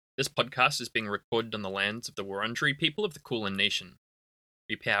This podcast is being recorded on the lands of the Wurundjeri people of the Kulin Nation.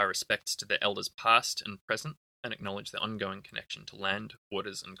 We pay our respects to their elders past and present and acknowledge their ongoing connection to land,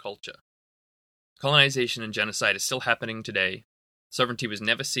 waters, and culture. Colonization and genocide is still happening today. Sovereignty was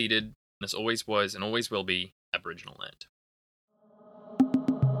never ceded, and this always was and always will be Aboriginal land.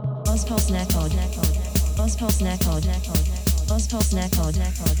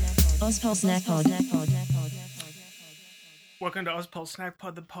 Welcome to Ozpol Snack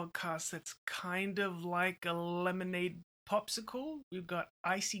Pod, the podcast that's kind of like a lemonade popsicle. We've got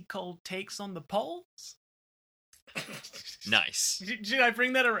icy cold takes on the polls. Nice. Did I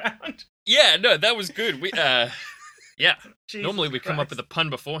bring that around? Yeah, no, that was good. Yeah. Jesus Normally we come up Christ. with a pun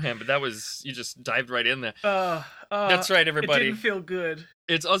beforehand, but that was, you just dived right in there. That's That's right, everybody. It didn't feel good.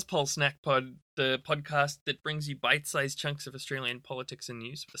 It's Ozpol Snack Pod, the podcast that brings you bite-sized chunks of Australian politics and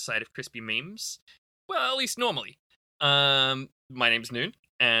news with a side of crispy memes. Well, at least normally. My name's Noon,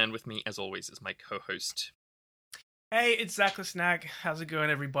 and with me, as always, is my co-host. Hey, it's Zach the Snack. How's it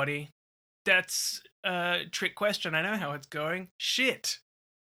going, everybody? That's a trick question. I know how it's going. Shit.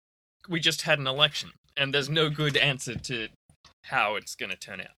 We just had an election, and there's no good answer to how it's going to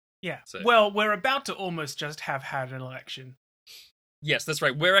turn out. Yeah. So- Well, we're about to almost just have had an election. Yes, that's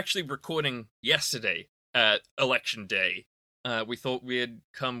right. We're actually recording yesterday, election day. We thought we'd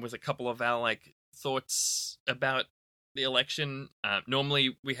come with a couple of our thoughts about the election.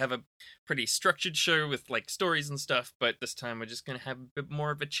 Normally we have a pretty structured show with stories and stuff, but this time we're just going to have a bit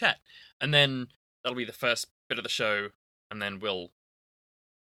more of a chat. And then that'll be the first bit of the show, and then we'll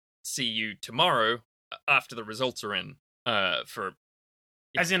see you tomorrow after the results are in for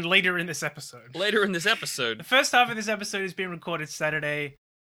Yeah. As in later in this episode. later in this The episode. first half of this episode is being recorded Saturday.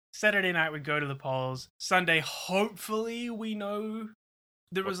 Saturday night we go to the polls. Sunday, hopefully, we know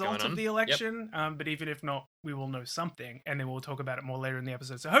the What's result going on. of the election. But even if not, we will know something, and then we'll talk about it more later in the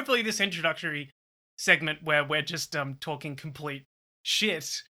episode. So hopefully this introductory segment where we're just talking complete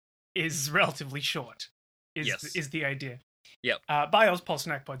shit is relatively short. Yes. Is the idea. Yep. By Ozpol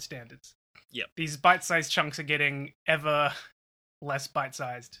Snack Pod standards. Yep. These bite-sized chunks are getting ever less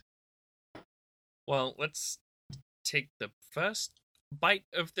bite-sized. Well, let's take the first bite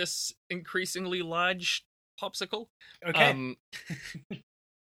of this increasingly large popsicle. Okay.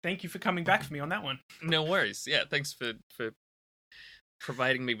 Thank you for coming back for me on that one. No worries. Yeah, thanks for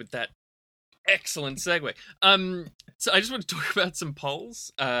providing me with that excellent segue. So I just want to talk about some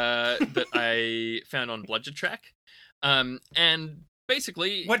polls that I found on Bludger Track. And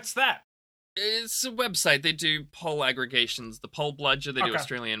basically, What's that? it's a website. They do poll aggregations. The Poll Bludger, they do Okay.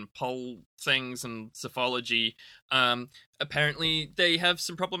 Australian poll things and psephology. Apparently, they have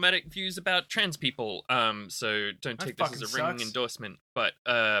some problematic views about trans people. So don't That take this as a fucking ringing sucks. endorsement. But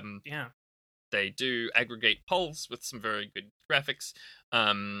Yeah. they do aggregate polls with some very good graphics.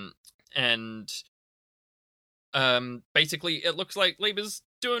 Basically, it looks like Labor's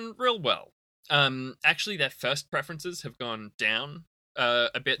doing real well. Actually, their first preferences have gone down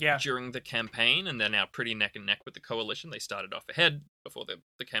a bit Yeah. during the campaign, and they're now pretty neck and neck with the coalition. They started off ahead before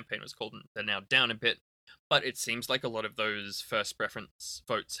the campaign was called, and they're now down a bit. But it seems like a lot of those first preference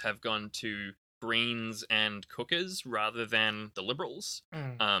votes have gone to Greens and Cookers rather than the Liberals.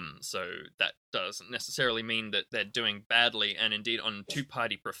 So that doesn't necessarily mean that they're doing badly, and indeed on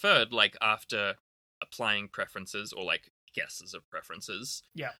two-party preferred, after applying preferences or guesses of preferences,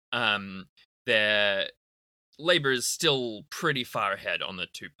 Yeah. their Labour is still pretty far ahead on the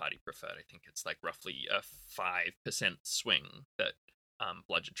two-party preferred. I think it's roughly a 5% swing that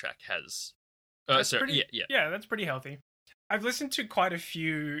Bludger Track has. That's pretty- yeah. Yeah, that's pretty healthy. I've listened to quite a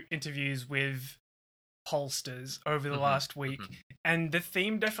few interviews with pollsters over the Mhm, last week, and the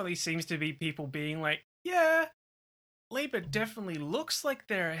theme definitely seems to be people being like, yeah, Labour definitely looks like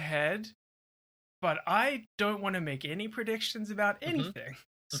they're ahead, but I don't want to make any predictions about anything,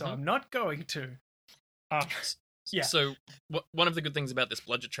 so Mhm. I'm not going to. Yeah. So one of the good things about this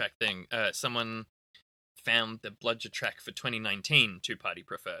Bludger Track thing, someone found the Bludger Track for 2019 two-party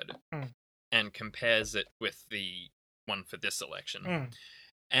preferred and compares it with the one for this election.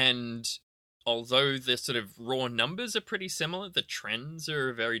 And although the sort of raw numbers are pretty similar, the trends are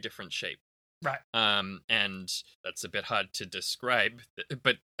a very different shape. Right. And that's a bit hard to describe,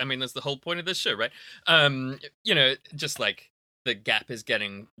 but I mean, that's the whole point of this show, right? Just the gap is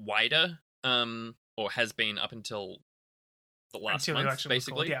getting wider, or has been up until the last Until the month, election was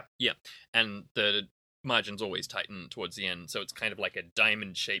called, basically. yeah. And the margins always tighten towards the end, so it's kind of like a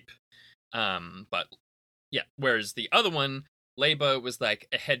diamond shape. But yeah, whereas the other one, Labour was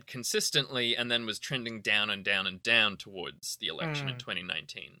ahead consistently and then was trending down and down and down towards the election in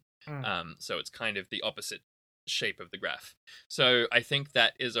 2019. So it's kind of the opposite shape of the graph. So I think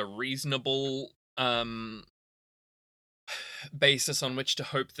that is a reasonable basis on which to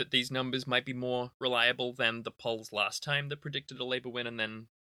hope that these numbers might be more reliable than the polls last time that predicted a Labour win and then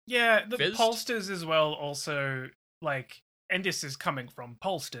Yeah, the fizzed. pollsters as well also, like, and this is coming from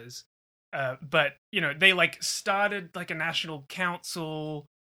pollsters, but, they, like, started, like, a national council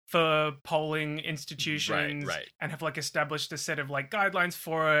for polling institutions Right. and have, like, established a set of, like, guidelines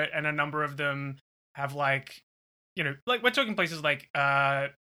for it, and a number of them have, like, like, we're talking places like,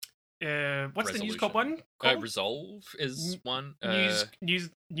 what's the News Corp one called? Resolve is one.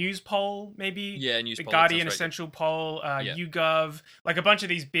 News Poll, maybe? Yeah, News The Poll. Guardian Right. Essential Poll, Yeah. YouGov, like a bunch of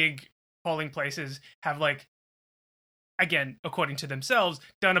these big polling places have, like, again, according to themselves,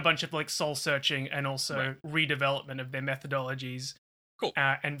 done a bunch of, like, soul searching and also redevelopment of their methodologies. Cool.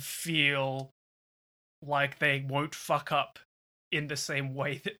 And feel like they won't fuck up in the same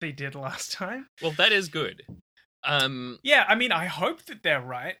way that they did last time. Well, that is good. Yeah, I mean, I hope that they're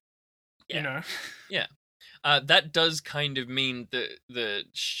right. Yeah. Yeah. That does kind of mean that the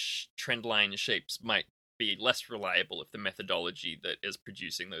trend line shapes might be less reliable if the methodology that is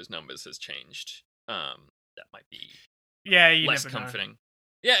producing those numbers has changed. That might be you less never comforting. know.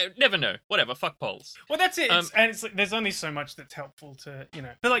 Yeah, never know. Whatever. Fuck polls. Well, that's it. It's like, there's only so much that's helpful to,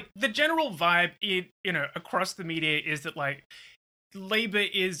 But, like, the general vibe, across the media is that, like, Labour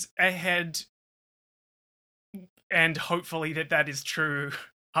is ahead, and hopefully that is true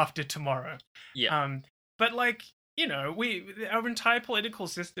after tomorrow. Yeah. But, like, our entire political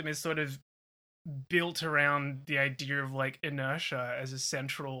system is sort of built around the idea of, like, inertia as a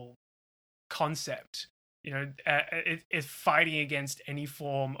central concept. It's fighting against any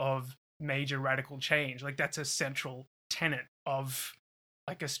form of major radical change. Like, that's a central tenet of,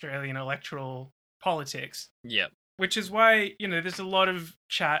 like, Australian electoral politics. Yeah. Which is why, there's a lot of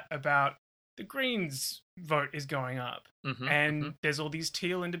chat about the Greens vote is going up. And there's all these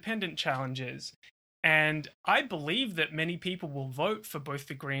teal independent challenges. And I believe that many people will vote for both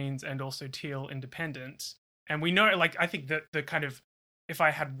the Greens and also teal independents. And we know, like, I think that the kind of, if I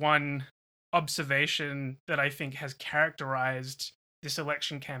had one observation that I think has characterized this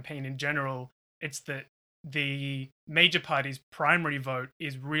election campaign in general, it's that the major parties' primary vote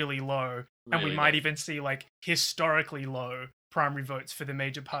is really low, and we might even see, like, historically low primary votes for the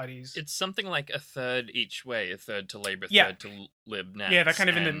major parties. It's something like a third each way, a third to Labour, third to Lib Nats. Yeah, they're kind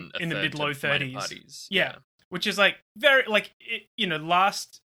of in the mid-low 30s. Parties. Yeah, which is, like, very, like,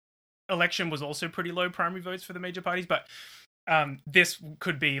 last election was also pretty low primary votes for the major parties, but this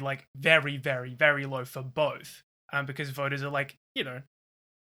could be, like, very, very, very low for both, because voters are, like,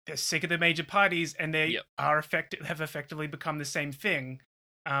 they're sick of the major parties, and they have effectively become the same thing.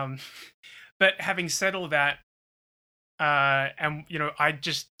 But having said all that, and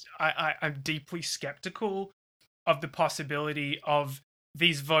I'm deeply skeptical of the possibility of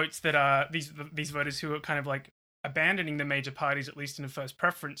these votes that are these voters who are kind of, like, abandoning the major parties, at least in a first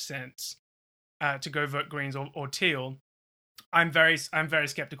preference sense, to go vote Greens or teal. I'm very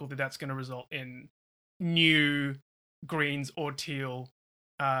skeptical that that's going to result in new Greens or teal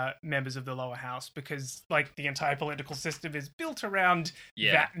members of the lower house, because, like, the entire political system is built around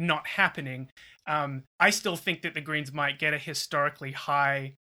that not happening. I still think that the Greens might get a historically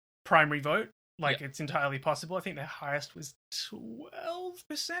high primary vote. Like, it's entirely possible. I think their highest was 12%,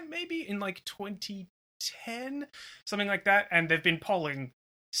 maybe, in, like, 2010, something like that. And they've been polling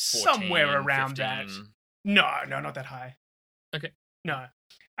 14, somewhere around 15. That. No, not that high. Okay. No.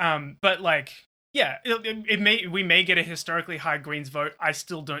 But, like, yeah, we may get a historically high Greens vote. I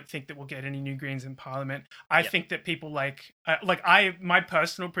still don't think that we'll get any new Greens in Parliament. I think that people my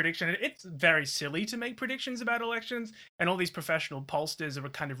personal prediction, it's very silly to make predictions about elections, and all these professional pollsters are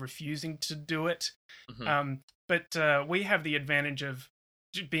kind of refusing to do it. But we have the advantage of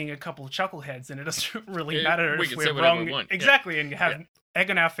being a couple of chuckleheads, and it doesn't really matter if we're wrong. Exactly, and have egg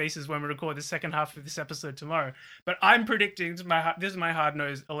on our faces when we record the second half of this episode tomorrow. But I'm predicting, this is my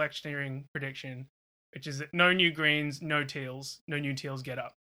hard-nosed electioneering prediction, which is that no new Greens, no new teals get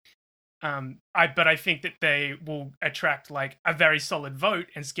up. But I think that they will attract, like, a very solid vote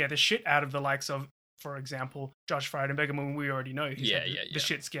and scare the shit out of the likes of, for example, Josh Frydenberg. I mean, we already know he's the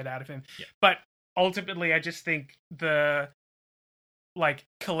shit scared out of him. Yeah. But ultimately, I just think the, like,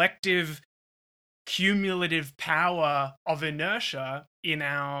 collective cumulative power of inertia in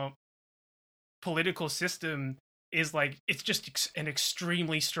our political system is, like, it's just an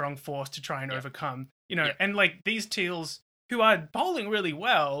extremely strong force to try and overcome, and, like, these teals who are polling really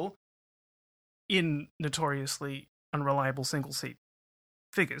well in notoriously unreliable single seat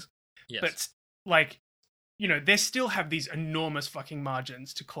figures, but, like, they still have these enormous fucking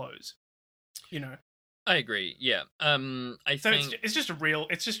margins to close, I agree. Yeah. I So think it's just a real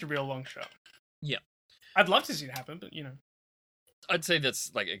long shot. Yeah. I'd love to see it happen, but I'd say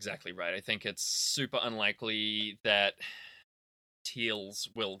that's like exactly right. I think it's super unlikely that Teals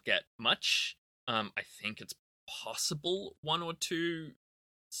will get much. I think it's possible one or two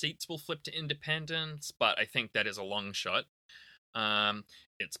seats will flip to independents, but I think that is a long shot.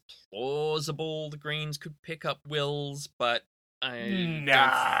 It's plausible the Greens could pick up Wills, but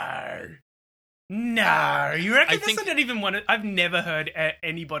No, you reckon I this? think- I don't even want to. I've never heard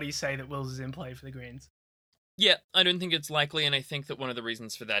anybody say that Wills is in play for the Greens. Yeah, I don't think it's likely, and I think that one of the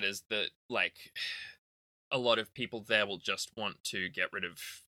reasons for that is that, like, a lot of people there will just want to get rid of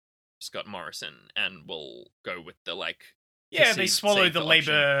Scott Morrison and will go with the, like, Yeah, they perceived swallowed the safer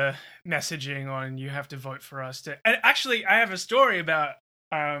option. Labour messaging on "you have to vote for us." And actually, I have a story about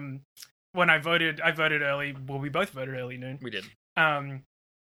when I voted. I voted early. Well, we both voted early noon. We did.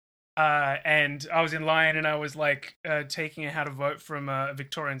 And I was in line, and I was like taking a how to vote from a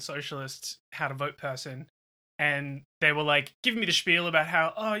Victorian socialist how to vote person, and they were like giving me the spiel about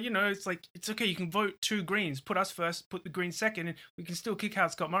how, it's like, it's okay, you can vote 2 Greens, put us first, put the Greens second, and we can still kick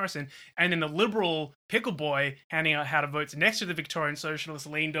out Scott Morrison. And then the Liberal pickle boy handing out how to votes next to the Victorian socialist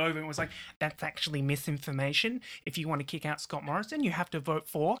leaned over and was like, that's actually misinformation. If you want to kick out Scott Morrison, you have to vote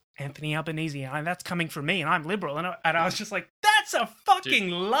for Anthony Albanese, and that's coming from me, and I'm Liberal. And I was just like, that's a fucking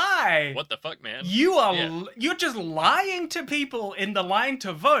lie. What the fuck, man? You're just lying to people in the line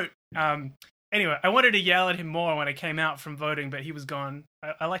to vote. Anyway, I wanted to yell at him more when I came out from voting, but he was gone.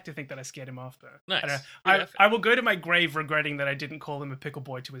 I like to think that I scared him off, though. Nice. I don't know. Good effort. I will go to my grave regretting that I didn't call him a pickle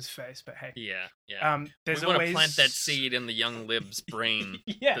boy to his face, but hey. Yeah. There's We want always to plant that seed in the young lib's brain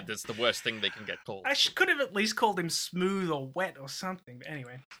Yeah. that that's the worst thing they can get called. I could have at least called him smooth or wet or something, but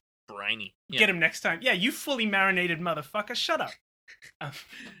anyway. Briny. Yeah. Get him next time. Yeah, you fully marinated motherfucker. Shut up.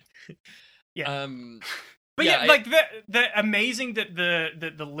 Yeah. But yeah, like the amazing that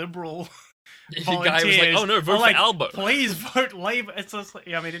the Liberal the guy was like, volunteers "Oh no, are vote like, for Albo." Please vote Labour. It's just like,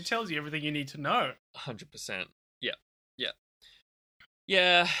 it tells you everything you need to know. 100%.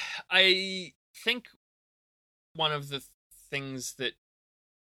 Yeah. I think one of the things that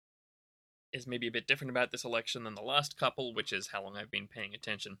is maybe a bit different about this election than the last couple, which is how long I've been paying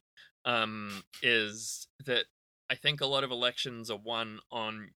attention, is that I think a lot of elections are won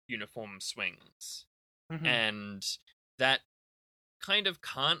on uniform swings. Mhm. And that kind of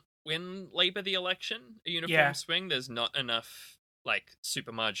can't win Labour the election, a uniform Yeah. swing. There's not enough, like,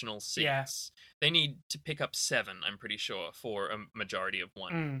 super marginal seats. Yeah. They need to pick up 7, I'm pretty sure, for a majority of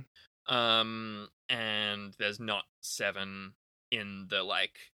 1. And there's not 7 in the,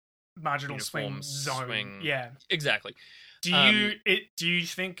 like, Marginal uniform swing zone. swing. Yeah. Exactly. Do you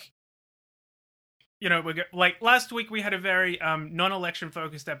think? Like last week we had a very non-election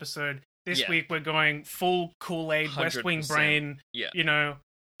focused episode. This Yeah. week we're going full Kool-Aid, West Wing 100%. brain. Yeah.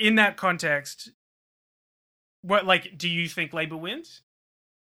 In that context, do you think Labour wins?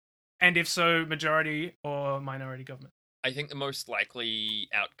 And if so, majority or minority government? I think the most likely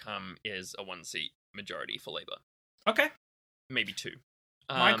outcome is a 1-seat majority for Labour. Okay. Maybe 2.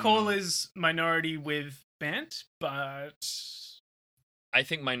 My call is minority with Bant, but I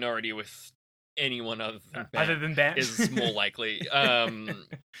think minority with anyone other than other than Bant is more likely.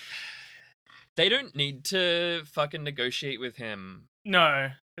 They don't need to fucking negotiate with him.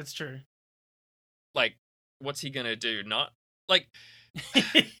 No, it's true. Like, what's he gonna do? Not like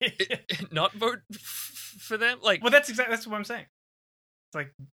not vote for them? Like, Well, that's what I'm saying. It's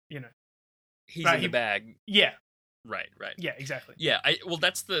like, he's right, in the bag. yeah, Right. yeah, exactly. Yeah,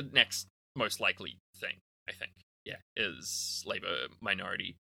 that's the next most likely thing, I think. Yeah, is Labour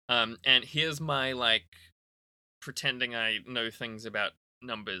minority. And here's my, like, pretending I know things about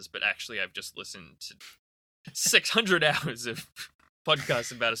numbers, but actually I've just listened to 600 hours of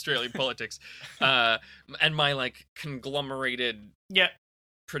podcasts about Australian politics. And my, like, conglomerated Yeah,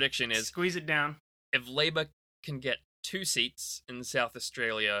 prediction is squeeze it down. if Labour can get 2 seats in South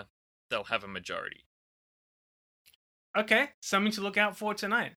Australia, they'll have a majority. Okay, something to look out for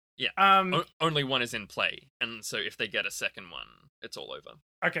tonight. Yeah. Only 1 is in play, and so if they get a second one, it's all over.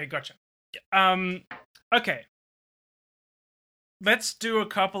 Okay, gotcha. Yeah. Okay. Let's do a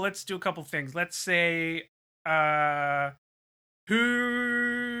couple things. Let's say,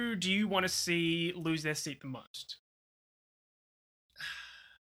 who do you want to see lose their seat the most?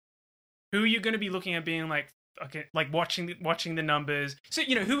 Who are you going to be looking at being like, okay, like watching the numbers? So,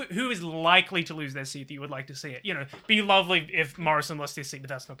 who is likely to lose their seat that you would like to see it? Be lovely if Morrison lost his seat, but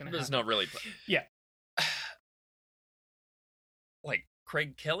that's not going to There's happen. not really. Yeah. Like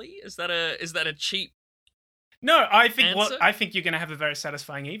Craig Kelly? Is that a cheap No, I think answer? I think you're going to have a very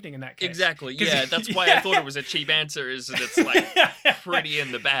satisfying evening in that case. Exactly. 'Cause- Yeah, that's why I thought it was a cheap answer. Is that it's like pretty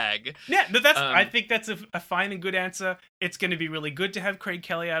in the bag. Yeah, but that's. I Um, think that's a fine and good answer. It's going to be really good to have Craig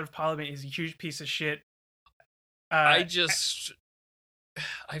Kelly out of Parliament. He's a huge piece of shit.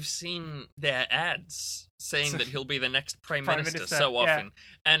 I've seen their ads saying that he'll be the next Prime Prime Minister Minister, so yeah. often,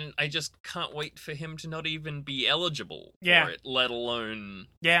 and I just can't wait for him to not even be eligible Yeah. for it, let alone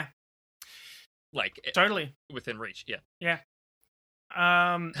Yeah, like totally. within reach. Yeah. Yeah.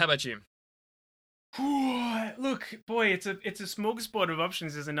 How about you? Look, boy, it's a smorgasbord of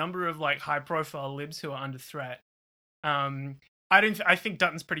options. There's a number of like high profile libs who are under threat. I think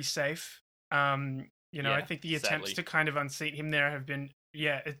Dutton's pretty safe. You know, Yeah, I think the attempts sadly. to kind of unseat him there have been,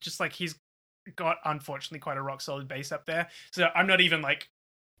 it's just like he's got, unfortunately, quite a rock solid base up there. So I'm not even like,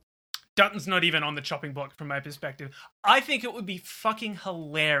 Dutton's not even on the chopping block from my perspective. I think it would be fucking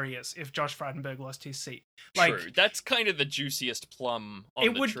hilarious if Josh Frydenberg lost his seat. Like, True. That's kind of the juiciest plum on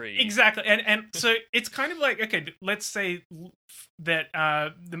it the would tree. exactly, and so it's kind of like, okay, let's say that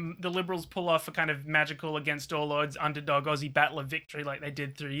the Liberals pull off a kind of magical against all odds underdog Aussie battle of victory like they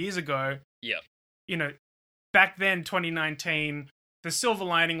did 3 years ago. Yep. You know, back then, 2019, the silver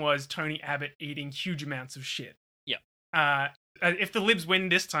lining was Tony Abbott eating huge amounts of shit. Yeah. If the Libs win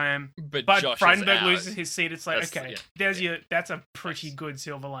this time, But but Josh is Frydenberg out. loses his seat, it's like, That's- okay, yeah. that's a pretty Nice. good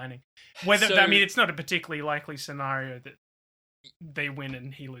silver lining. Whether So- I mean, it's not a particularly likely scenario that they win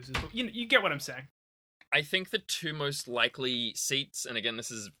and he loses, but you get what I'm saying. I think the two most likely seats, and again,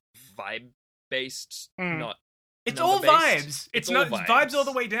 this is vibe based, Mm. not It's all number-based. vibes. It's It's all vibes all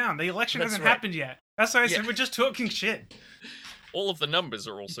the vibes. way down. The election That's hasn't right. happened yet. That's why I said Yeah. we're just talking shit. all of the numbers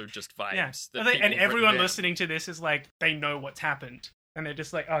are also just vibes. Yeah, that and people have everyone written down. listening to this is like, they know what's happened, and they're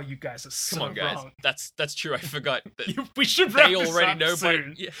just like, "Oh, you guys are so Come on, guys. wrong." That's true. I forgot that We should wrap they this already up know. soon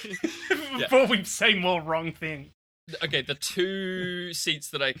But yeah. before we say more wrong thing. Okay, the two seats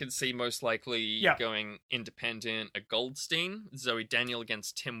that I could see most likely Yeah. going independent are Goldstein, Zoe Daniel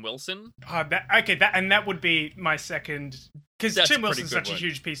against Tim Wilson. That would be my second, because That's Tim a pretty Wilson's good such a one.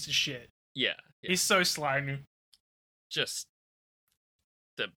 huge piece of shit. Yeah, He's so slimy. just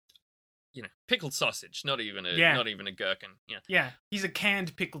the pickled sausage, not even a Yeah. gherkin. Yeah. Yeah, he's a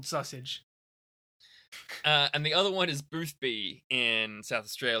canned pickled sausage. And the other one is Boothby in South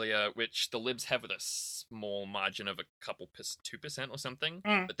Australia, which the Libs have with a small margin of a couple 2% or something.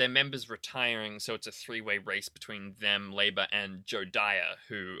 Mm. But their members retiring, so it's a three-way race between them, Labour, and Joe Dyer,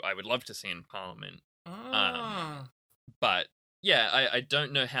 who I would love to see in Parliament. But yeah, I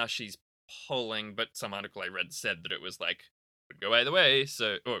don't know how she's polling, but some article I read said that it was like would go either way,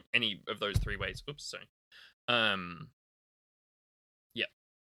 so or any of those three ways. Oops, sorry. Yeah.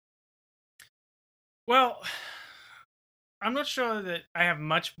 Well, I'm not sure that I have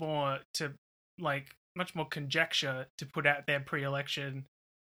much more conjecture to put out there pre-election.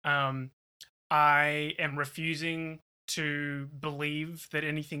 I am refusing to believe that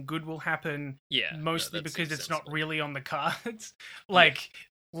anything good will happen, Yeah. mostly that because seems it's not sensible. really on the cards. Like,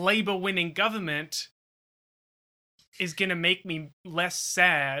 Labour winning government is going to make me less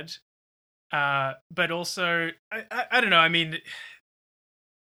sad, but also, I don't know, I mean,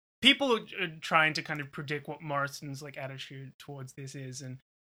 people are trying to kind of predict what Morrison's like attitude towards this is, and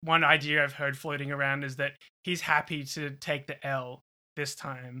one idea I've heard floating around is that he's happy to take the L this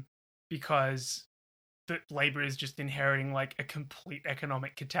time because the Labour is just inheriting like a complete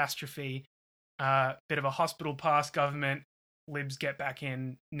economic catastrophe, bit of a hospital pass government. Libs get back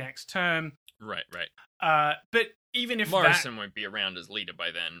in next term, Right. but even if Morrison won't be around as leader by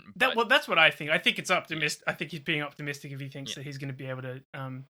then. But that's what I think. I think it's optimistic. I think he's being optimistic if he thinks Yeah. that he's going to be able to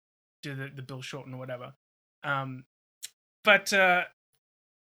do the Bill Shorten or whatever. But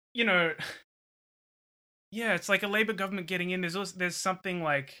you know, yeah, it's like a Labour government getting in. There's something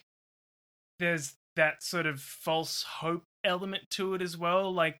like there's that sort of false hope element to it as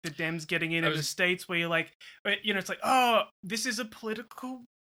well. Like the Dems getting in the states where you're like, it's like, oh, this is a political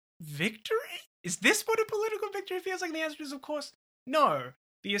victory. Is this what a political victory feels like? The answer is, of course, no.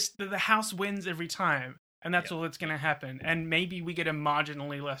 The House wins every time, and that's all that's going to happen. And maybe we get a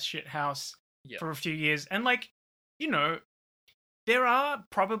marginally less shit House for a few years. And like, there are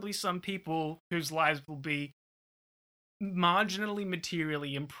probably some people whose lives will be marginally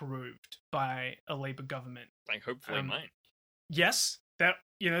materially improved by a Labour government. like hopefully mine. Yes, that'd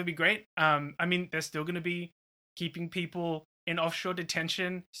be great. I mean, they're still going to be keeping people in offshore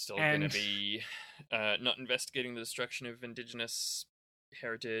detention. Still going to be not investigating the destruction of Indigenous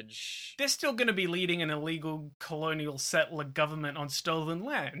heritage. They're still going to be leading an illegal colonial settler government on stolen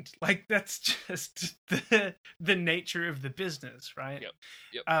land. Like, that's just the nature of the business, right?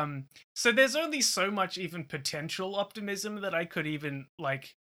 Yep. So there's only so much even potential optimism that I could even,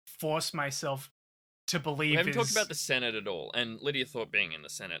 like, force myself to believe. We haven't talked about the Senate at all, and Lydia Thorpe being in the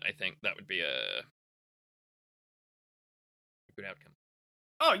Senate, I think that would be a good outcome.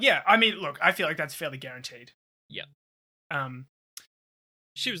 Oh, yeah. I mean, look, I feel like that's fairly guaranteed. Yeah.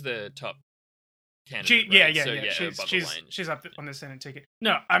 She was the top candidate. She's up on the Senate ticket.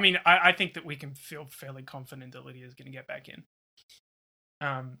 No, I mean, I think that we can feel fairly confident that Lydia's going to get back in.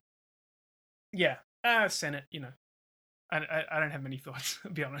 Senate, you know, I don't have many thoughts, to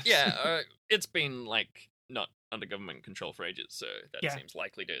be honest. Yeah, it's been, like, not under government control for ages, so that seems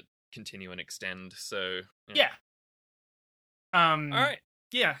likely to continue and extend, so... Yeah. All right.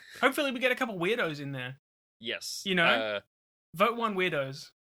 Yeah, hopefully we get a couple weirdos in there. Yes. You know? Vote one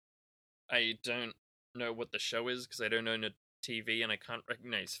weirdos. I don't know what the show is, because I don't own a TV, and I can't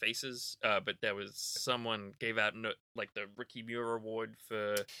recognize faces, but there was someone gave out, like, the Ricky Muir Award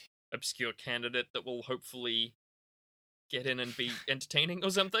for obscure candidate that will hopefully get in and be entertaining or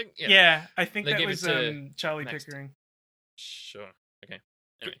something. Yeah, I think that was Charlie Max. Pickering. Sure. Okay.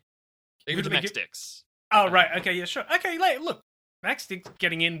 Anyway. They give it to Max Dix. Oh, right. Okay, yeah, sure. Okay, look. Max Dix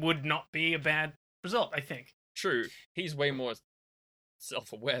getting in would not be a bad result, I think. True. He's way more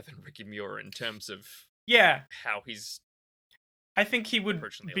self-aware than Ricky Muir in terms of how he's... I think he would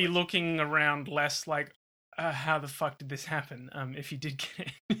be looking around less like, how the fuck did this happen, if he did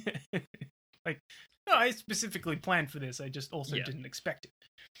get in. Like, no, I specifically planned for this. I just also didn't expect it.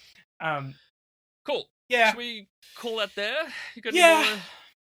 Cool. Yeah. Should we call that there? You got any more?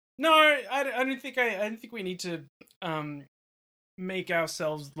 No, I don't think we need to make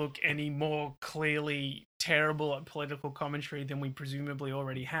ourselves look any more clearly terrible at political commentary than we presumably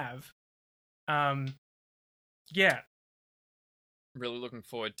already have. Yeah. Really looking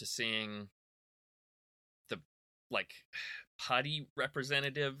forward to seeing the, like, party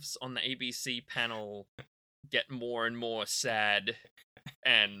representatives on the ABC panel get more and more sad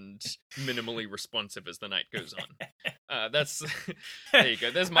and minimally responsive as the night goes on. That's there you go.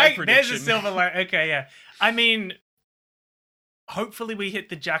 There's my prediction. There's a silver line. Okay, yeah. I mean, hopefully we hit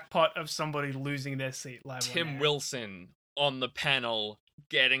the jackpot of somebody losing their seat live. Tim Wilson on the panel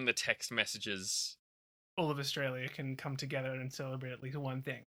getting the text messages. All of Australia can come together and celebrate at least one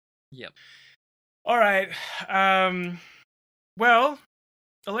thing. Yep. All right. Well,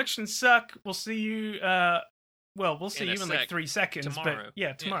 elections suck. We'll see you. We'll see you in like 3 seconds. Tomorrow. But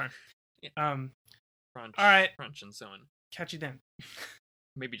yeah, tomorrow. Yeah. Crunch. All right. Crunch and so on. Catch you then.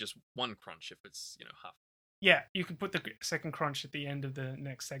 Maybe just one crunch if it's, half. Yeah, you can put the second crunch at the end of the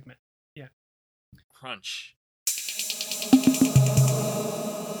next segment. Yeah. Crunch.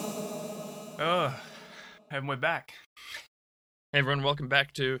 Oh, and we're back. Hey everyone, welcome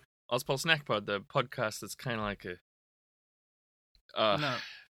back to Ozpol Snack Pod, the podcast that's kind of like a...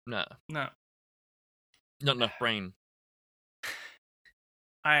 No. Not enough brain.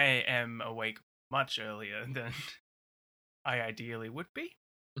 I am awake much earlier than I ideally would be.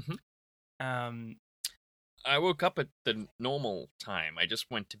 Mm-hmm. I woke up at the normal time. I just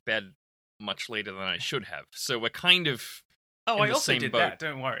went to bed much later than I should have. So we're kind of I the also same did boat. that,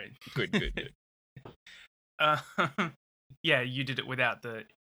 don't worry. Good. Yeah, you did it without the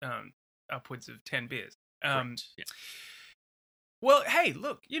upwards of 10 beers. Yeah. Well, hey,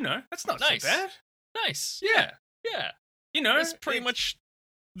 look, that's not Nice. so bad. Nice. Yeah. That's pretty much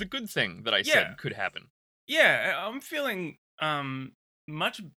the good thing that I said could happen. Yeah, I'm feeling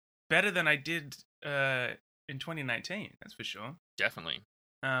much better than I did in 2019, that's for sure. Definitely.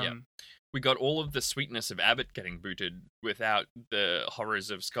 We got all of the sweetness of Abbott getting booted without the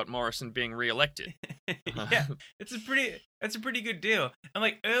horrors of Scott Morrison being re-elected. Yeah, that's a pretty good deal. And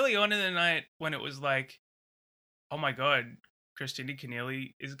like early on in the night when it was like, oh my god, Christina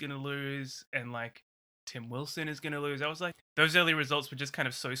Keneally is gonna lose and like Tim Wilson is gonna lose. I was like, those early results were just kind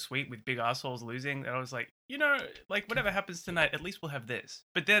of so sweet with big assholes losing that I was like, like whatever happens tonight, at least we'll have this.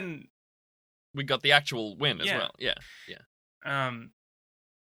 But then we got the actual win as well. Yeah.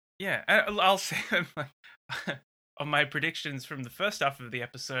 Yeah, I'll say on my predictions from the first half of the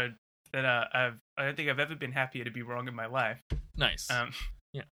episode that I don't think I've ever been happier to be wrong in my life. Nice.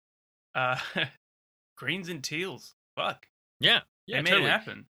 Greens and Teals. Fuck. Yeah, they made totally. it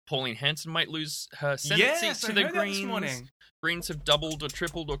happen. Pauline Hanson might lose her Senate seat to the Greens. This morning. Greens have doubled or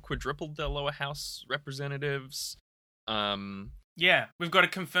tripled or quadrupled their lower house representatives. Yeah, we've got a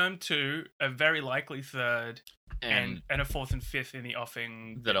confirmed 2, a very likely 3rd, and a 4th and 5th in the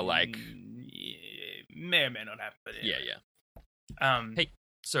offing that are like may or may not happen. Yeah. Hey,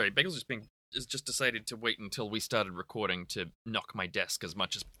 sorry, Bagels has just decided to wait until we started recording to knock my desk as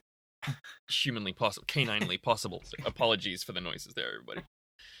much as humanly possible, caninely possible. So apologies for the noises there, everybody.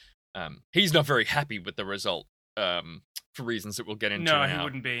 He's not very happy with the result, for reasons that we'll get into No, he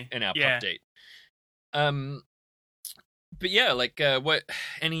wouldn't be. in our update. But yeah, like, what,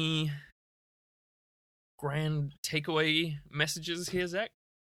 any grand takeaway messages here, Zach?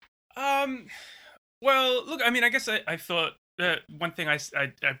 Well, look, I mean, I guess I thought one thing I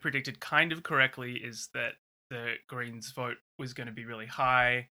predicted kind of correctly is that the Greens' vote was going to be really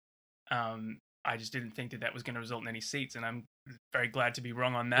high. I just didn't think that was going to result in any seats, and I'm very glad to be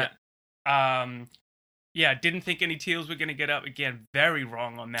wrong on that. Didn't think any Teals were going to get up. Again, very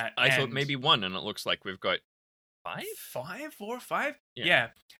wrong on that. I thought maybe one, and it looks like we've got five? 4 or 5? Yeah.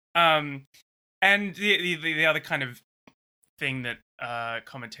 And the other kind of thing that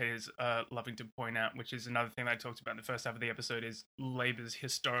commentators are loving to point out, which is another thing that I talked about in the first half of the episode, is Labour's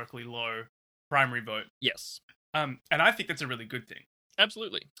historically low primary vote. Yes. And I think that's a really good thing.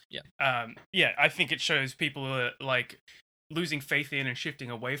 Absolutely. Yeah. I think it shows people are like losing faith in and shifting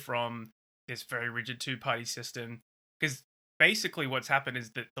away from this very rigid two-party system. Because basically what's happened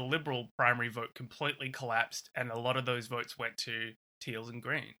is that the Liberal primary vote completely collapsed, and a lot of those votes went to Teals and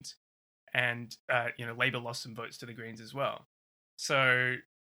Greens. And, Labour lost some votes to the Greens as well. So,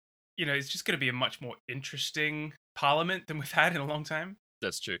 it's just going to be a much more interesting parliament than we've had in a long time.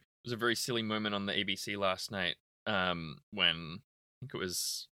 That's true. It was a very silly moment on the ABC last night, when I think it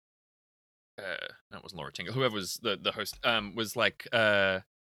was, no, it wasn't Laura Tingle, whoever was the host, was like, to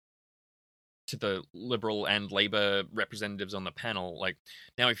the Liberal and Labour representatives on the panel, like,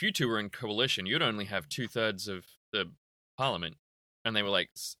 now if you two were in coalition, you'd only have 2/3 of the parliament. And they were like,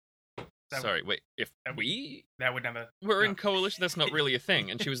 sorry, wait, if that would never... We're in coalition, that's not really a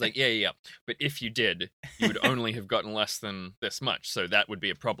thing. And she was like, yeah. But if you did, you would only have gotten less than this much. So that would be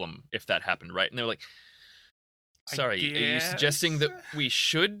a problem if that happened, right? And they were like, sorry, are you suggesting that we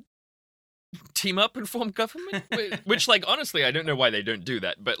should team up and form government? Which, like, honestly, I don't know why they don't do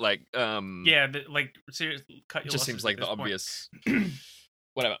that. But, like, seriously, cut your just seems like the point. obvious...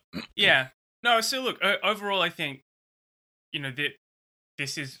 Whatever. Yeah. No, so look, overall, I think,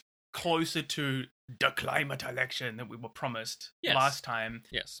 this is closer to the climate election that we were promised last time.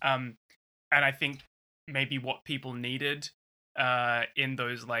 Yes. And I think maybe what people needed in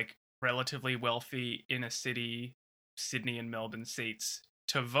those like relatively wealthy inner city Sydney and Melbourne seats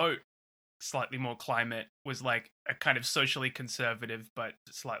to vote slightly more climate was like a kind of socially conservative but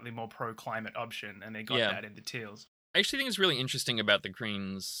slightly more pro-climate option, and they got that in the Teals. I actually think it's really interesting about the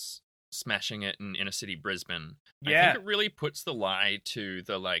Greens smashing it in inner city Brisbane. Yeah. I think it really puts the lie to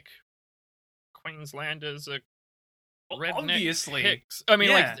the, like, Queenslanders are redneck obviously hicks. I mean,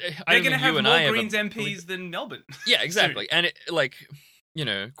 yeah. They're going to have more Greens MPs than Melbourne. Yeah, exactly. And it, like,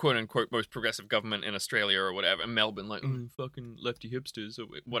 quote unquote, most progressive government in Australia or whatever, and Melbourne, like, fucking lefty hipsters or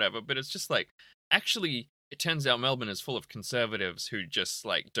whatever. But it's just like, actually, it turns out Melbourne is full of conservatives who just,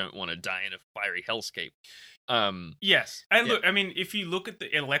 like, don't want to die in a fiery hellscape. Yes. And look, I mean, if you look at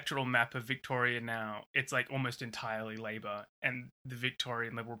the electoral map of Victoria now, it's like almost entirely Labour, and the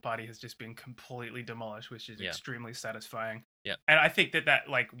Victorian Liberal Party has just been completely demolished, which is extremely satisfying. Yeah. And I think that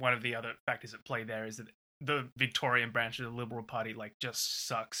like one of the other factors at play there is that the Victorian branch of the Liberal Party like just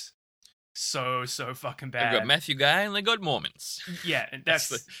sucks so fucking bad. They've got Matthew Guy and they got Mormons. Yeah, and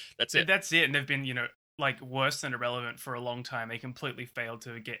that's it. That's it. And they've been, like worse than irrelevant for a long time. They completely failed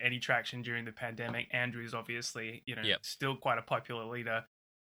to get any traction during the pandemic. Andrew's obviously, still quite a popular leader,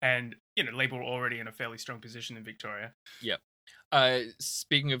 and Labour were already in a fairly strong position in Victoria. Yep.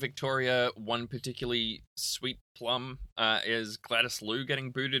 Speaking of Victoria, one particularly sweet plum is Gladys Liu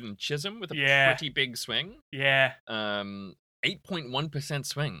getting booted in Chisholm with a pretty big swing. Yeah. 8.1%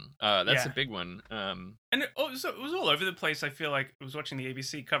 swing. That's a big one. And it was all over the place. I feel like I was watching the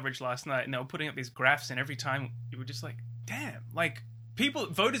ABC coverage last night, and they were putting up these graphs, and every time you were just like, damn, like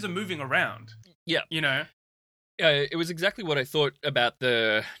voters are moving around. Yeah. It was exactly what I thought about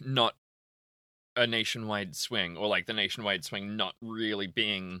the not a nationwide swing, or like the nationwide swing not really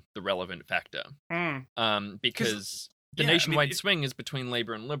being the relevant factor. Because the nationwide swing is between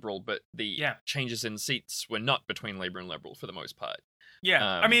Labour and Liberal, but the changes in seats were not between Labour and Liberal for the most part. Yeah,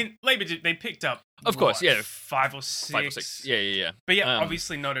 I mean, Labour they picked up, of course, 5 or 6. 5 or 6. Yeah. But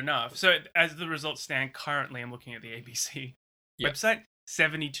obviously not enough. So as the results stand currently, I'm looking at the ABC website.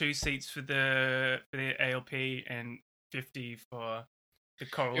 72 seats for the ALP and 50 for the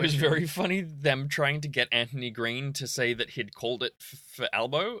coalition. It was very funny them trying to get Anthony Green to say that he'd called it for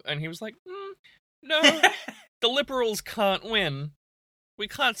Albo, and he was like, no, the Liberals can't win we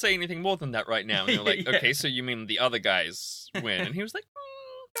can't say anything more than that right now. And they're like, Yeah. okay, so you mean the other guys win? And he was like,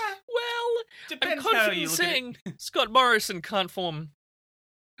 well, I'm Depends how confident you in look at saying Scott Morrison can't form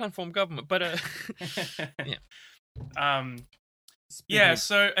government, but Yeah,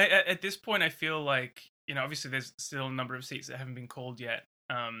 so at this point, I feel like, obviously there's still a number of seats that haven't been called yet.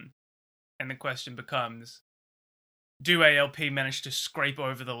 And the question becomes, do ALP manage to scrape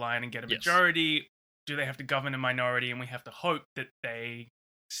over the line and get a Yes. majority? Do they have to govern a minority? And we have to hope that they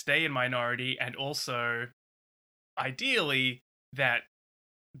stay in minority, and also, ideally, that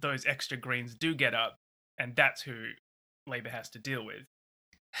those extra Greens do get up, and that's who Labour has to deal with.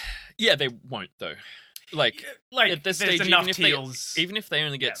 yeah, they won't though. Like at this there's stage, enough even teals. if they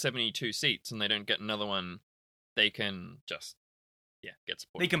only get Yeah. 72 seats and they don't get another one, they can just get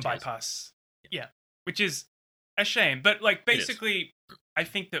support. They can from teals. bypass. Yeah, which is a shame. But basically, I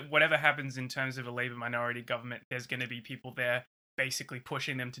think that whatever happens in terms of a Labour minority government, there's going to be people there basically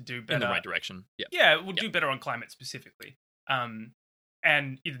pushing them to do better. in the right direction. Yeah. Yeah, we'll do better on climate specifically.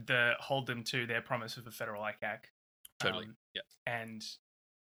 And either hold them to their promise of a federal ICAC. Totally. Yeah. And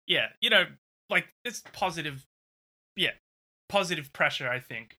it's positive. Yeah, positive pressure, I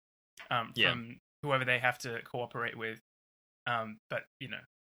think, from whoever they have to cooperate with. But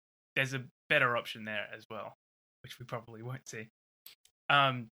there's a better option there as well, which we probably won't see.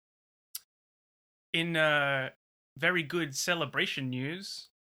 In very good celebration news,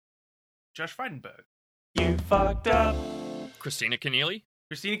 Josh Frydenberg. You fucked up. Christina Keneally.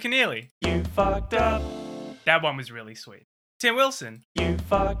 Christina Keneally. You fucked up. That one was really sweet. Tim Wilson. You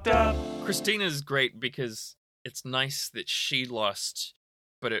fucked up. Christina's great because it's nice that she lost,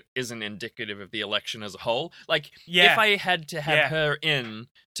 but it isn't indicative of the election as a whole. Like, Yeah. if I had to have Yeah. her in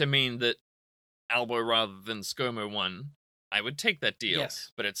to mean that Albo rather than ScoMo won, I would take that deal.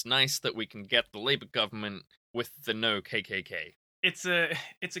 Yes. But it's nice that we can get the Labour government with the no KKK. It's a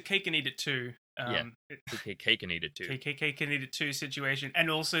cake and eat it too. KKK can eat it too. KKK can eat it too situation, and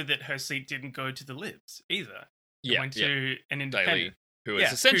also that her seat didn't go to the Libs either. It Yeah, went yeah. to an independent. Daly, who is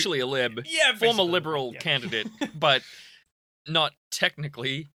Yeah, essentially a lib, Yeah, former basically. Liberal Yeah. candidate, but not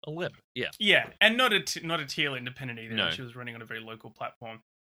technically a lib. Yeah. Yeah, and not a teal independent either. No. She was running on a very local platform,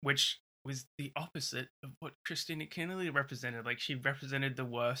 which was the opposite of what Christina Keneally represented. Like, she represented the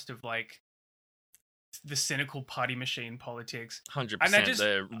worst of the cynical party machine politics. 100%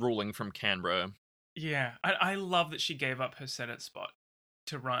 they're ruling from Canberra. Yeah, I love that she gave up her Senate spot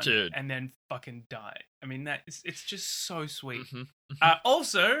to run Dude. and then fucking die. I mean, it's just so sweet. Mhm.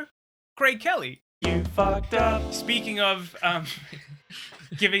 Also, Craig Kelly. You fucked up. Speaking of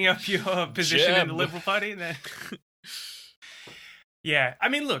giving up your position in the Jeb. Liberal Party, then yeah, I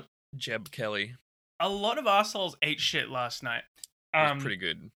mean, look, Jeb Kelly. a lot of assholes ate shit last night. It was pretty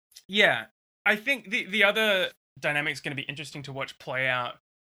good. Yeah, I think the other dynamic is going to be interesting to watch play out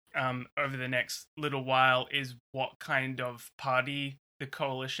over the next little while is what kind of party the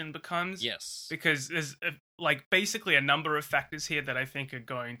coalition becomes. Yes. Because there's basically a number of factors here that I think are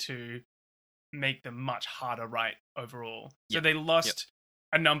going to make them much harder right overall. So Yep. they lost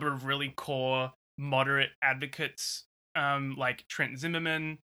a number of really core moderate advocates, like Trent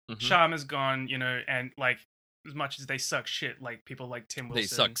Zimmerman. Mhm. Sharma's gone, and as much as they suck shit, like people like Tim Wilson. They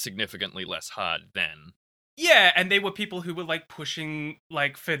suck significantly less hard than. Yeah, and they were people who were pushing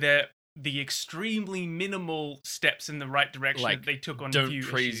for the extremely minimal steps in the right direction Like, that they took on a Don't few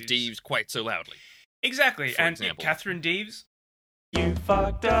praise issues. Deeves quite so loudly. Exactly, for and example. Catherine Deeves. You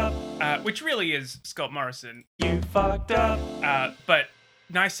fucked up. Which really is Scott Morrison. You fucked up. But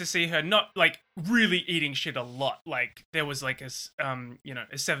nice to see her not really eating shit a lot. There was a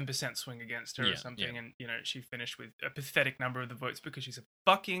 7% swing against her or Yeah, something, yeah. and she finished with a pathetic number of the votes because she's a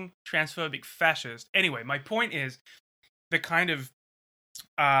fucking transphobic fascist. Anyway, my point is the kind of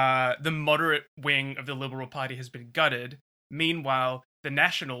the moderate wing of the Liberal Party has been gutted. Meanwhile, the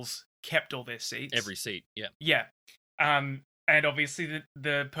Nationals kept all their seats. Every seat. Yeah. Yeah. And obviously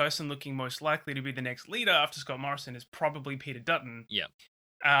the person looking most likely to be the next leader after Scott Morrison is probably Peter Dutton. Yeah.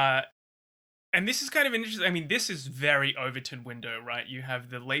 And this is kind of interesting. I mean, this is very Overton window, right? You have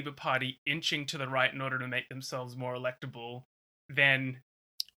the Labour Party inching to the right in order to make themselves more electable. Then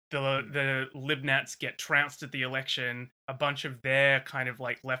the Libnats get trounced at the election. A bunch of their kind of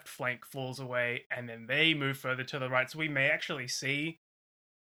left flank falls away, and then they move further to the right. So we may actually see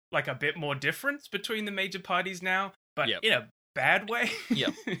a bit more difference between the major parties now, but Yep. in a bad way.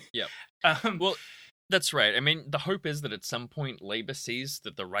 Yep. Yep. Well, that's right. I mean, the hope is that at some point Labour sees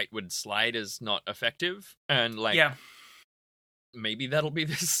that the rightward slide is not effective, and yeah. maybe that'll be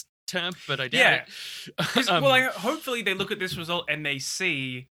this term, but I doubt Yeah. it. 'Cause, hopefully they look at this result and they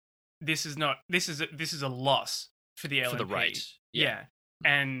see this is a loss for the LNP. For the right. Yeah.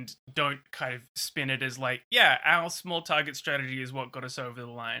 and don't kind of spin it as like, yeah, our small target strategy is what got us over the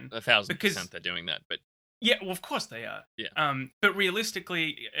line. 1,000% they're doing that, but yeah, well, of course they are. Yeah. But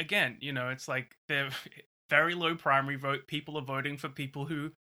realistically, again, it's like they're very low primary vote. People are voting for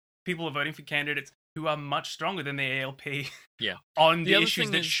candidates who are much stronger than the ALP. Yeah. On the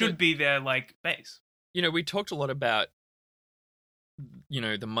issues that should be their like base. We talked a lot about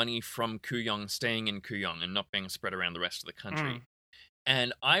the money from Kooyong staying in Kooyong and not being spread around the rest of the country.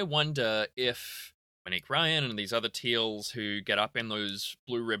 And I wonder if Monique Ryan and these other teals who get up in those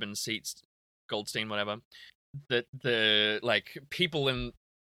blue ribbon seats, Goldstein, whatever, that the people in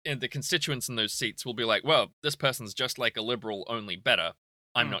the constituents in those seats will be like, well, this person's just like a liberal, only better.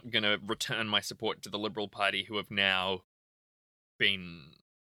 I'm not going to return my support to the Liberal Party, who have now been,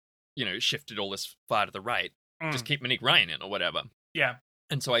 shifted all this far to the right. Just keep Monique Ryan in or whatever. Yeah.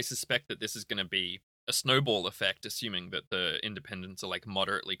 And so I suspect that this is going to be a snowball effect, assuming that the independents are like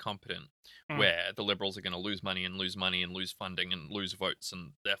moderately competent, where the Liberals are going to lose money and lose funding and lose votes,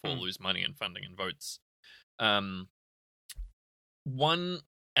 and therefore lose money and funding and votes. One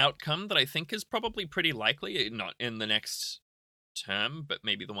outcome that I think is probably pretty likely, not in the next term, but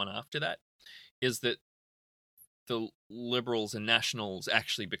maybe the one after that, is that the Liberals and Nationals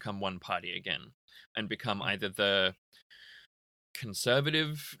actually become one party again and become either the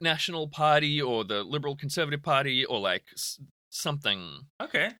Conservative National Party or the Liberal Conservative Party or like something.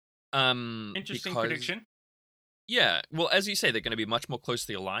 Okay. Interesting prediction. Yeah, well, as you say, they're going to be much more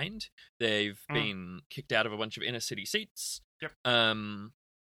closely aligned. They've been kicked out of a bunch of inner city seats. Yep.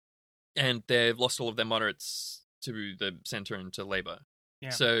 And they've lost all of their moderates to the centre and to Labour. Yeah.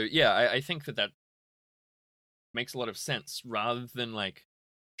 So, yeah, I think that makes a lot of sense, rather than like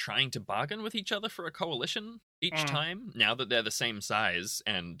trying to bargain with each other for a coalition each time, now that they're the same size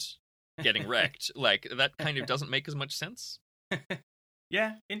and getting wrecked. Like, that kind of doesn't make as much sense.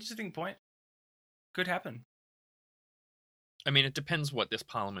 Yeah, interesting point. Could happen. I mean, it depends what this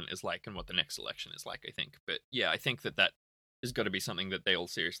parliament is like and what the next election is like, I think. But yeah, I think that has got to be something that they'll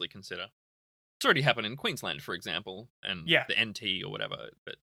seriously consider. It's already happened in Queensland, for example, and the NT or whatever.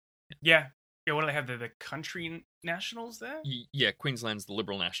 But yeah. What do they have? The country nationals there? Yeah, Queensland's the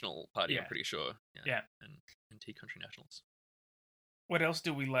Liberal National Party, I'm pretty sure. Yeah. And NT country nationals. What else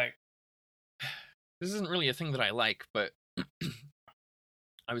do we like? This isn't really a thing that I like, but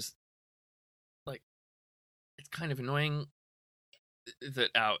I was like, it's kind of annoying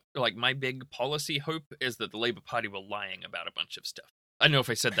that my big policy hope is that the Labour Party were lying about a bunch of stuff. I don't know if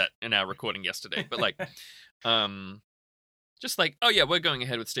I said that in our recording yesterday, but like, just like, oh yeah, we're going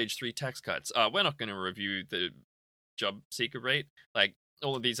ahead with stage 3 tax cuts. We're not going to review the job seeker rate. Like,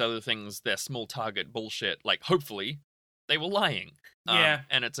 all of these other things, they're small target bullshit. Like, hopefully, they were lying. Yeah.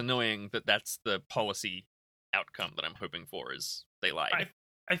 And it's annoying that that's the policy outcome that I'm hoping for, is they lied.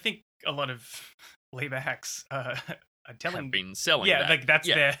 I think a lot of Labour hacks are telling... have been selling that. Yeah, like,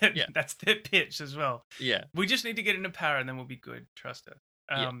 that's their pitch as well. Yeah. We just need to get into power and then we'll be good. Trust us.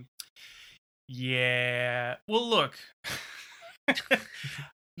 Yeah. Well, look...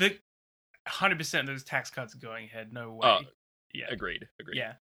 the 100% of those tax cuts are going ahead. No way. Yeah. Agreed.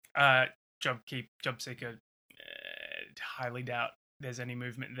 Yeah. Job seeker. Highly doubt there's any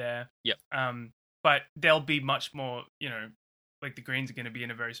movement there. Yep. But they'll be much more. Like the Greens are going to be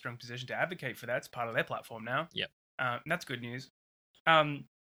in a very strong position to advocate for that. It's part of their platform now. Yep. That's good news. I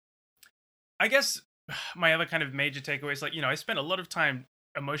guess my other kind of major takeaway is I spent a lot of time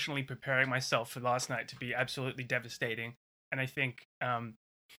emotionally preparing myself for last night to be absolutely devastating. And I think,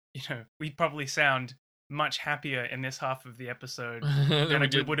 we probably sound much happier in this half of the episode than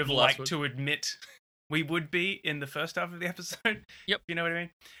we would have liked to admit we would be in the first half of the episode. Yep. You know what I mean?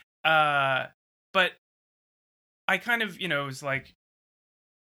 But I kind of, was like,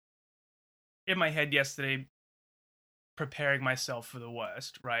 in my head yesterday, preparing myself for the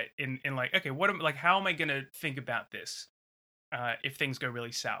worst, right? In like, okay, how am I going to think about this if things go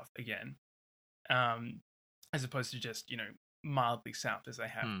really south again? As opposed to just, mildly south as they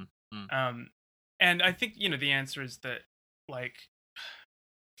have. And I think, the answer is that, like,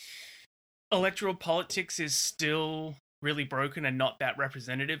 electoral politics is still really broken and not that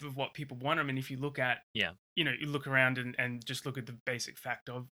representative of what people want. I mean, if you look at, you look around and just look at the basic fact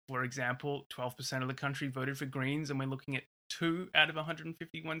of, for example, 12% of the country voted for Greens, and we're looking at 2 out of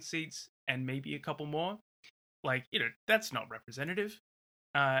 151 seats and maybe a couple more. Like, that's not representative.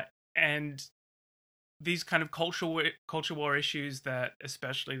 And these kind of culture war issues that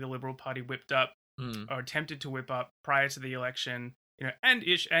especially the Liberal Party whipped up or attempted to whip up prior to the election,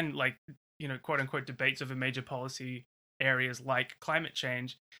 and like, quote unquote debates over major policy areas like climate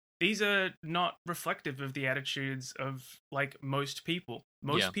change, these are not reflective of the attitudes of like most people.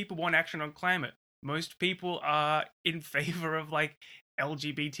 Most people want action on climate. Most people are in favor of like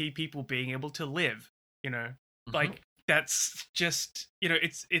LGBT people being able to live, like that's just,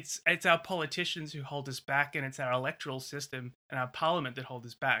 it's our politicians who hold us back, and it's our electoral system and our parliament that hold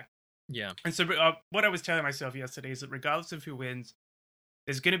us back. Yeah. And so what I was telling myself yesterday is that regardless of who wins,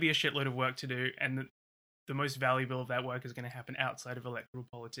 there's going to be a shitload of work to do, and the most valuable of that work is going to happen outside of electoral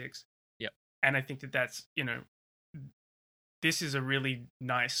politics. Yep. And I think that's, this is a really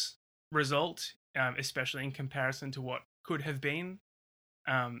nice result, especially in comparison to what could have been.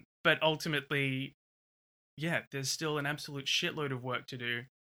 But ultimately, yeah, there's still an absolute shitload of work to do.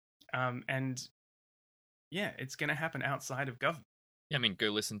 And yeah, it's going to happen outside of government. Yeah, I mean, go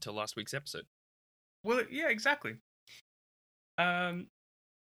listen to last week's episode. Well, yeah, exactly.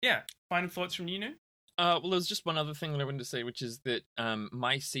 Yeah, final thoughts from you, New? Well, there's just one other thing that I wanted to say, which is that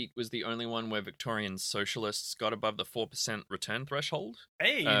my seat was the only one where Victorian socialists got above the 4% return threshold.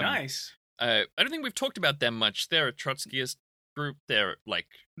 Hey, nice. I don't think we've talked about them much. They're a Trotskyist group. They're like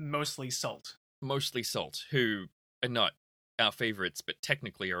mostly salt, who are not our favorites, but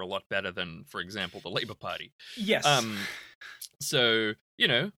technically are a lot better than, for example, the Labour Party. Yes. So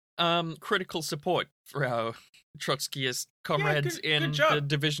critical support for our Trotskyist comrades in the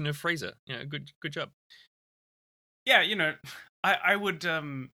division of Fraser. Good job. Yeah, I would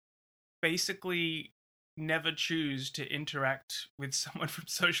basically never choose to interact with someone from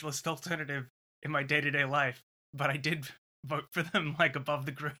Socialist Alternative in my day-to-day life, but I did vote for them like above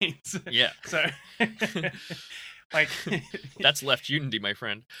the Greens. Yeah. So like that's left unity, my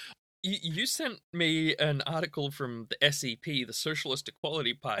friend. You sent me an article from the SEP, the Socialist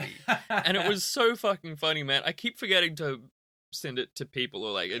Equality Party, and it was so fucking funny, man. I keep forgetting to send it to people,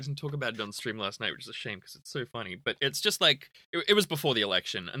 or like I didn't talk about it on stream last night, which is a shame because it's so funny. But it's just like it was before the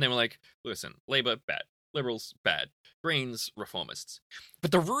election, and they were like, "Listen, Labour bad, Liberals bad, Greens reformists, but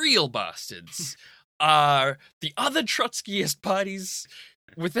the real bastards are the other Trotskyist parties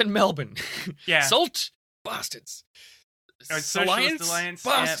within Melbourne. Yeah, Salt bastards." Socialist Alliance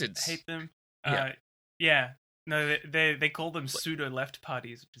bastards. Hate them. Yeah. No, they call them pseudo left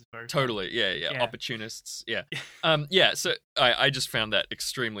parties, which is very totally funny. Yeah. Opportunists. Yeah. So I just found that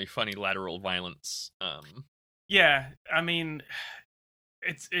extremely funny lateral violence. Yeah, I mean,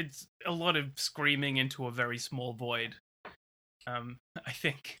 it's a lot of screaming into a very small void. I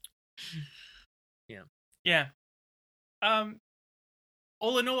think. Yeah.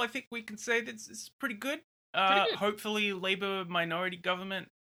 All in all, I think we can say that it's pretty good. Hopefully Labour minority government,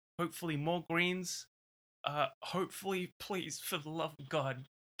 hopefully more Greens, hopefully, please, for the love of God,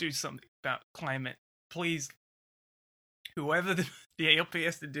 do something about climate. Please, whoever the ALP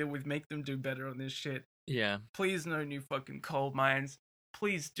has to deal with, make them do better on this shit. Yeah. Please, no new fucking coal mines.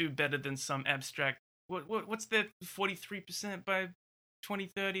 Please do better than some abstract, what's the 43% by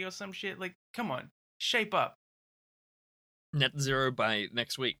 2030 or some shit? Like, come on, shape up. Net zero by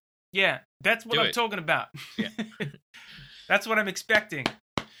next week. Yeah, that's what I'm talking about. Yeah. That's what I'm expecting.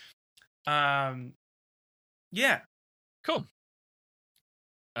 Yeah. Cool.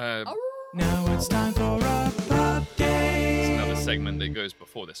 Now it's time for a update. It's another segment that goes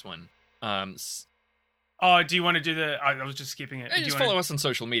before this one. Do you want to do the... I was just skipping it. Just follow us on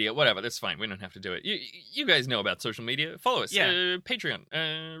social media. Whatever, that's fine. We don't have to do it. You guys know about social media. Follow us. Yeah. Patreon.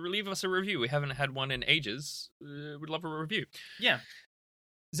 Leave us a review. We haven't had one in ages. We'd love a review. Yeah.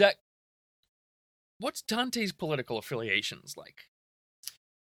 Zach, what's Dante's political affiliations like?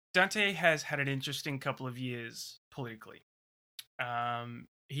 Dante has had an interesting couple of years politically.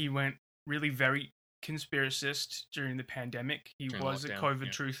 He went really very conspiracist during the pandemic. He was a COVID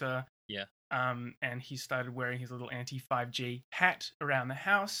truther. Yeah. And he started wearing his little anti-5G hat around the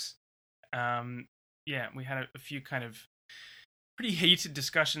house. Yeah, we had a few kind of pretty heated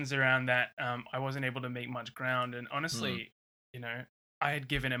discussions around that. I wasn't able to make much ground, and honestly, I had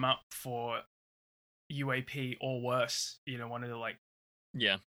given him up for UAP or worse. One of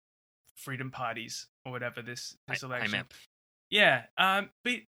the freedom parties or whatever this election. IMAP. Yeah.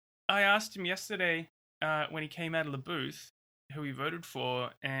 But I asked him yesterday when he came out of the booth who he voted for,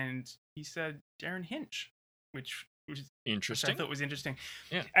 and he said Darren Hinch, which interesting. Which I thought was interesting.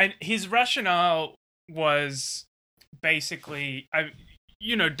 Yeah. And his rationale was basically,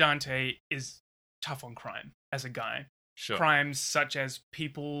 Dante is tough on crime as a guy. Sure. Crimes such as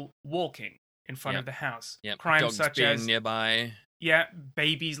people walking in front of the house. Yep. Crimes Dogs such being as nearby. Yeah,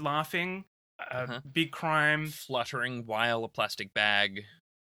 babies laughing. Big crime. Fluttering while a plastic bag.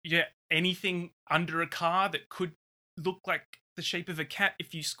 Yeah, anything under a car that could look like the shape of a cat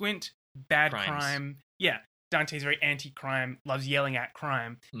if you squint. Bad crime. Yeah. Dante's very anti-crime, loves yelling at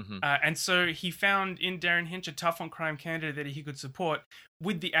crime. Mm-hmm. And so he found in Darren Hinch a tough-on-crime candidate that he could support,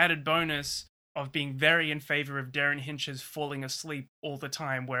 with the added bonus of being very in favor of Darren Hinch's falling asleep all the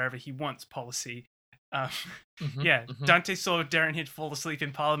time wherever he wants policy. Dante saw Darren Hinch fall asleep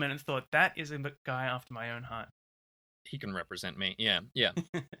in Parliament and thought, that is a guy after my own heart. He can represent me. Yeah.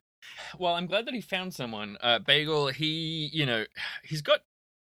 Well, I'm glad that he found someone. Bagel, he's got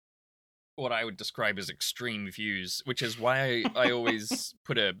what I would describe as extreme views, which is why I always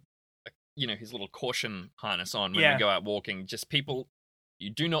put his little caution harness on when we go out walking. Just people, you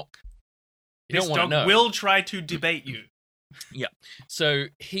don't want to know. Will try to debate you. Yeah. So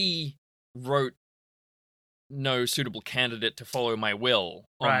he wrote no suitable candidate to follow my will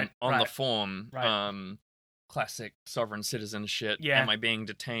on the form. Right. Classic sovereign citizen shit. Yeah. Am I being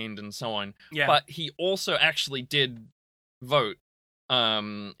detained and so on? Yeah. But he also actually did vote.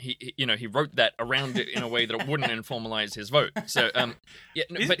 He wrote that around it in a way that it wouldn't informalize his vote. So,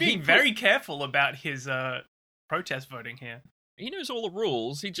 he's being very careful about his protest voting here. He knows all the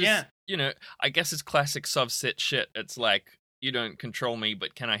rules. He just, I guess it's classic sov-sit shit. It's like, you don't control me,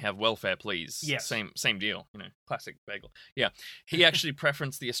 but can I have welfare, please? Yes. Same deal. Classic Bagel. Yeah. He actually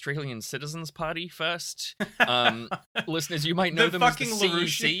preferenced the Australian Citizens Party first. Listeners, you might know them as the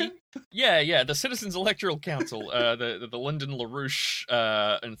CEC. Yeah. The Citizens Electoral Council, the Lyndon LaRouche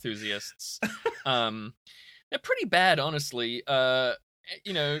enthusiasts. They're pretty bad, honestly.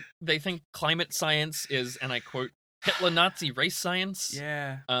 They think climate science is, and I quote, Hitler Nazi race science.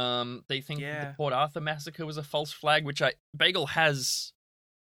 Yeah. They think the Port Arthur massacre was a false flag, which Bagel has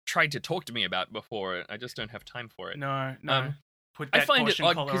tried to talk to me about before. I just don't have time for it. No. Put that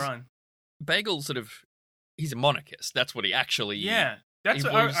caution collar on. Bagel he's a monarchist. That's what he actually. Yeah. That's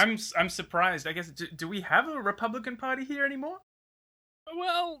what I'm surprised. I guess do we have a Republican Party here anymore?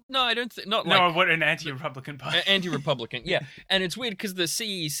 Well, no, I don't think. What an anti-Republican party. Anti-Republican, yeah. And it's weird because the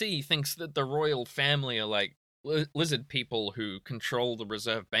CEC thinks that the royal family are like lizard people who control the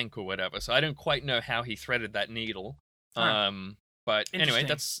Reserve Bank or whatever. So I don't quite know how he threaded that needle. But anyway,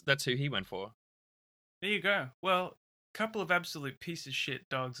 that's who he went for. There you go. Well, couple of absolute piece of shit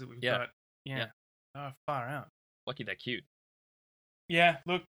dogs that we've got. Yeah. Oh, far out. Lucky they're cute. Yeah,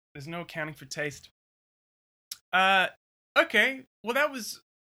 look, there's no accounting for taste. Okay. Well, that was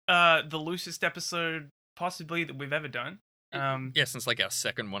the loosest episode possibly that we've ever done. Since like our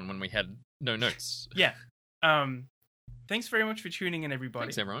second one when we had no notes. Yeah. Thanks very much for tuning in, everybody.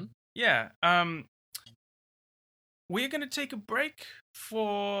 Thanks, everyone. Yeah. We're going to take a break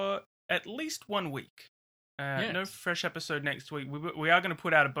for at least 1 week. No fresh episode next week. We are going to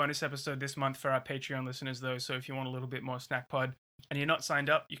put out a bonus episode this month for our Patreon listeners, though. So if you want a little bit more Snack Pod and you're not signed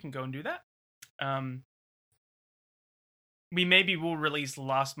up, you can go and do that. We maybe will release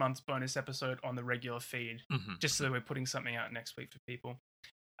last month's bonus episode on the regular feed, just so that we're putting something out next week for people.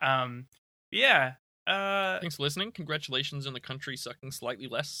 Thanks for listening. Congratulations on the country sucking slightly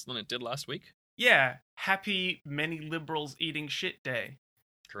less than it did last week. Yeah. Happy Many Liberals Eating Shit Day.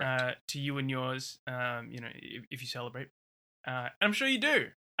 Correct. To you and yours, if you celebrate. I'm sure you do.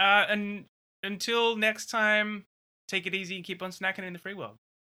 And until next time, take it easy and keep on snacking in the free world.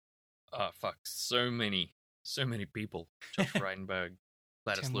 Fuck. So many people. Josh Frydenberg,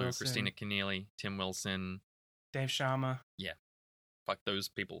 Gladys Liu, Christina Keneally, Tim Wilson. Dave Sharma. Yeah. Fuck those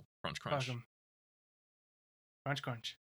people. Crunch, crunch. Fuck 'em. Crunch, crunch.